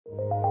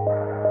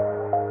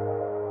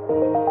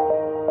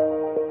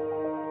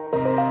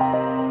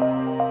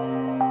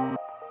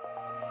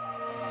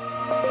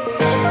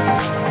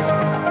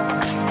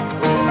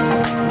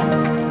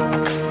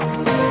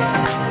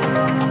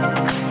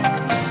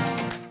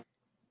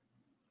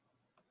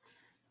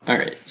All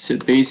right, so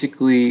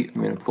basically,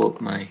 I'm going to pull up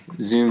my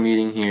Zoom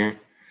meeting here.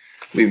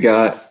 We've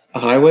got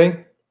a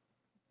highway.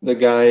 The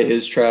guy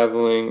is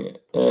traveling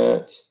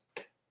at,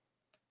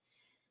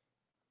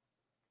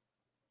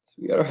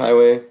 we got our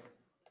highway.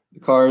 The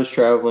car is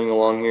traveling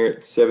along here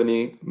at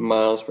 70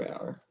 miles per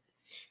hour.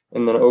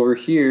 And then over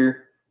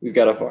here, we've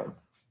got a farm.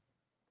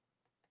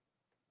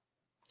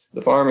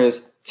 The farm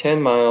is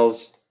 10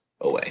 miles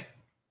away.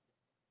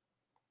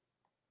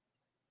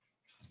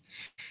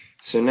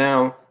 So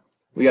now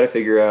we got to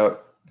figure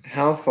out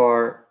how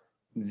far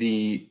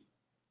the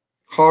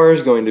car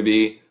is going to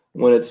be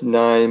when it's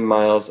 9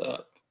 miles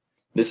up.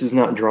 This is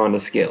not drawn to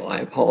scale. I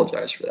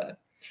apologize for that.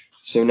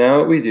 So now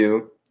what we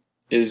do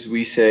is we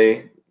use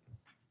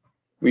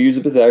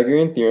the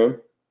Pythagorean theorem.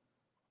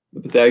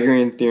 The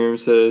Pythagorean theorem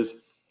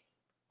says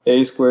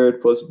a squared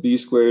plus b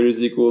squared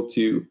is equal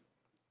to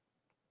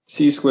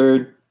c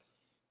squared,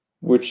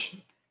 which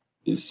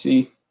is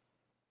c.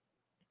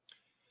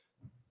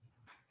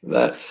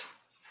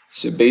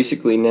 So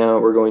basically now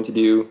we're going to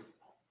do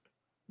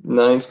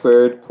 9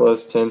 squared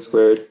plus 10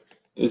 squared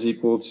is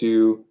equal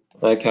to,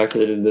 I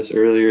calculated this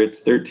earlier,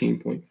 it's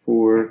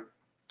 13.454.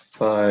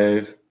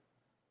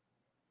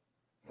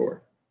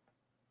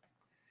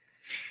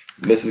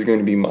 This is going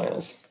to be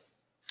miles.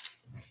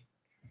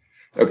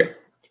 Okay,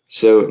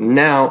 so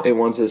now it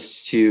wants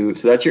us to,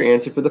 so that's your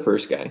answer for the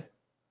first guy.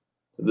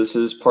 So this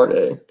is part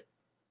A.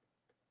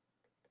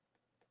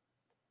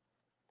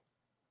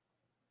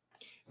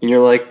 And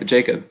you're like, but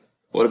Jacob,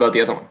 what about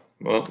the other one?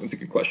 Well, that's a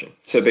good question.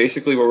 So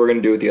basically what we're going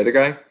to do with the other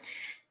guy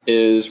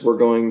is we're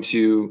going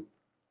to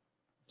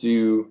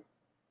do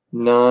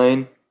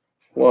 9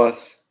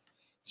 plus,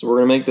 so we're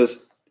going to make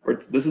this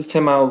is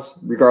 10 miles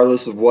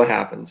regardless of what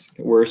happens.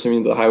 We're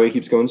assuming the highway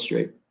keeps going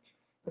straight.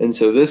 And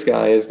so this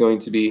guy is going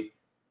to be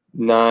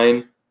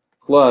 9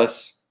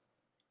 plus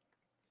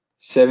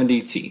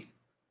 70t.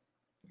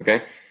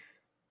 Okay?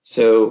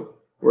 So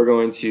we're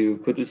going to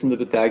put this in the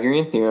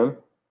Pythagorean theorem,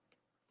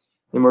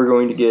 and we're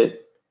going to get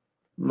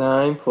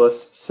 9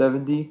 plus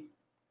 70t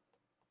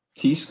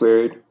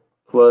squared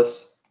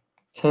plus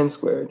 10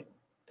 squared.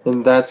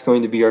 And that's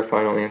going to be our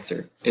final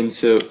answer. And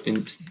so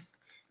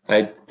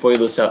I FOILed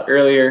this out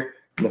earlier,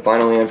 and the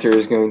final answer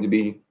is going to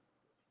be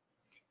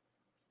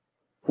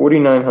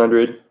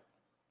 4,900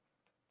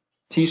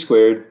 t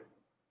squared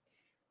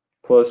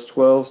plus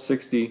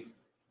 1260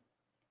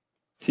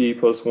 t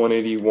plus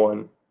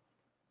 181.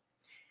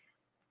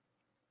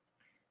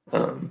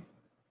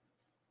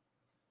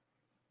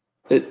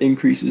 It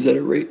increases at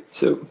a rate,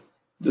 so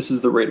this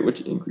is the rate at which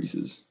it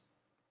increases.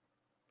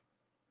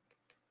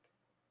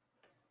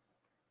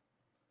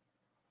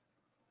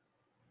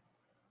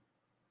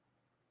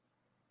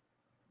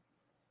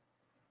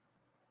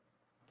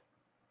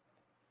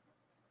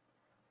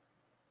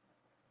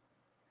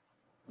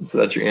 So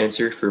that's your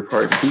answer for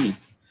part B.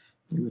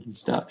 Go ahead and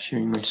stop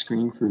sharing my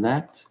screen for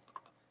that.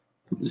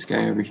 Put this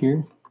guy over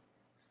here.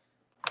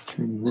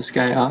 Turn this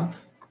guy off.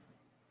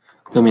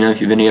 Let me know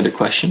if you have any other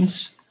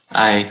questions.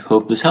 I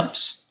hope this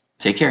helps.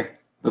 Take care.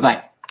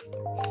 Bye-bye.